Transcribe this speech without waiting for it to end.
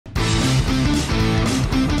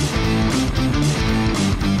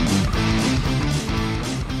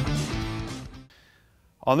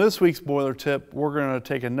On this week's boiler tip, we're going to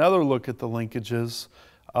take another look at the linkages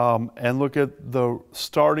and look at the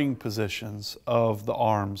starting positions of the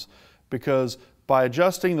arms, because by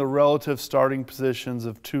adjusting the relative starting positions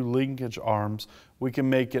of two linkage arms, we can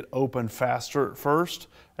make it open faster at first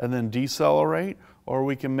and then decelerate, or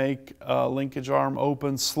we can make a linkage arm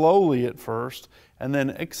open slowly at first and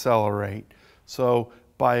then accelerate. So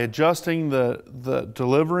by adjusting the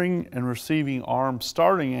delivering and receiving arm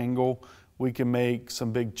starting angle, we can make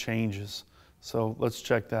some big changes. So let's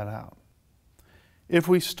check that out. If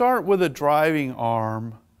we start with a driving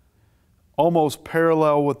arm almost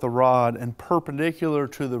parallel with the rod and perpendicular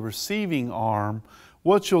to the receiving arm,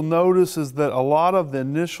 what you'll notice is that a lot of the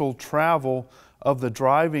initial travel of the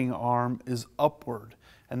driving arm is upward.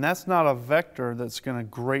 And that's not a vector that's going to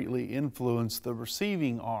greatly influence the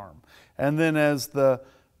receiving arm. And then as the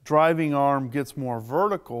driving arm gets more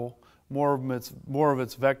vertical, more of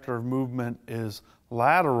its vector of movement is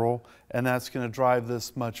lateral, and that's going to drive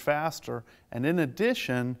this much faster. And in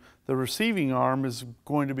addition, the receiving arm is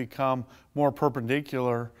going to become more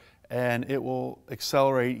perpendicular, and it will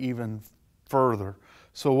accelerate even further.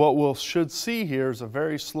 So what we should see here is a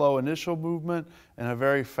very slow initial movement and a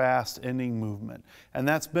very fast ending movement. And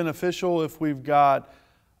that's beneficial if we've got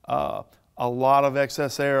a lot of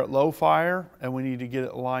excess air at low fire and we need to get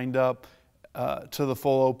it lined up to the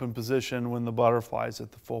full open position when the butterfly is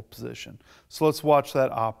at the full position. So let's watch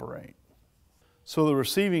that operate. So the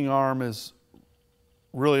receiving arm is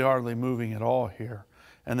really hardly moving at all here,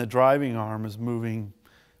 and the driving arm is moving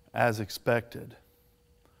as expected.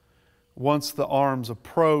 Once the arms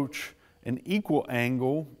approach an equal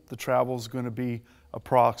angle, the travel is going to be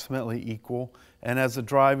approximately equal. And as the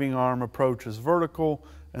driving arm approaches vertical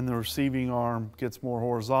and the receiving arm gets more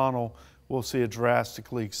horizontal, we'll see a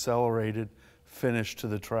drastically accelerated finish to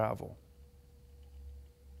the travel.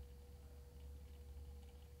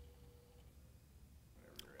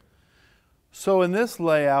 So in this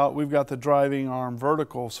layout, we've got the driving arm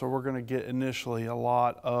vertical, so we're going to get initially a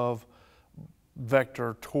lot of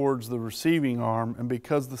vector towards the receiving arm, and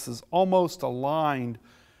because this is almost aligned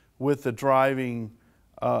with the driving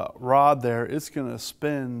rod there, it's going to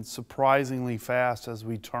spin surprisingly fast as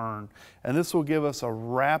we turn, and this will give us a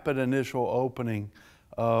rapid initial opening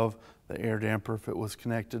of the air damper if it was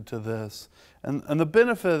connected to this. And the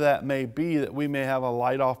benefit of that may be that we may have a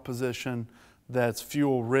light off position that's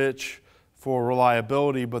fuel rich for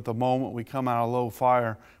reliability, but the moment we come out of low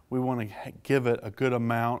fire, we want to give it a good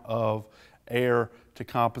amount of air to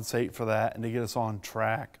compensate for that and to get us on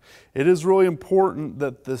track. It is really important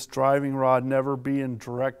that this driving rod never be in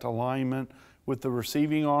direct alignment with the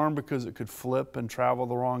receiving arm, because it could flip and travel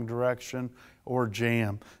the wrong direction or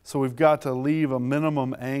jam. So we've got to leave a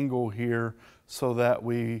minimum angle here so that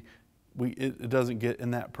it doesn't get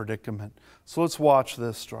in that predicament. So let's watch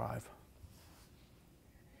this drive.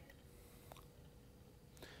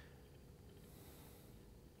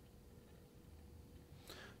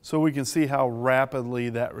 So we can see how rapidly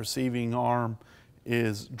that receiving arm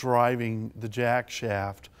is driving the jack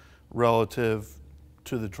shaft relative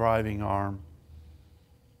to the driving arm.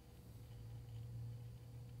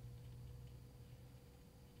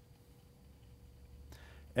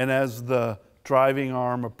 And as the driving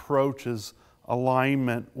arm approaches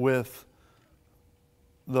alignment with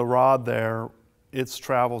the rod there, its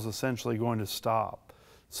travel is essentially going to stop.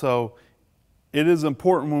 So it is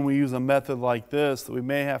important when we use a method like this that we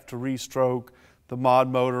may have to restroke the mod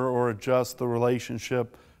motor or adjust the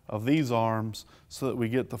relationship of these arms so that we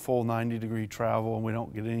get the full 90-degree travel and we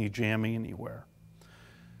don't get any jamming anywhere.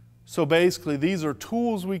 So basically, these are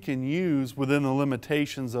tools we can use within the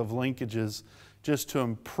limitations of linkages just to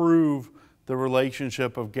improve the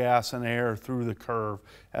relationship of gas and air through the curve,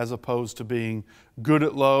 as opposed to being good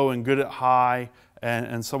at low and good at high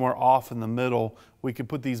and somewhere off in the middle. We can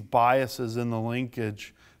put these biases in the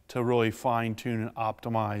linkage to really fine-tune and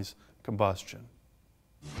optimize combustion.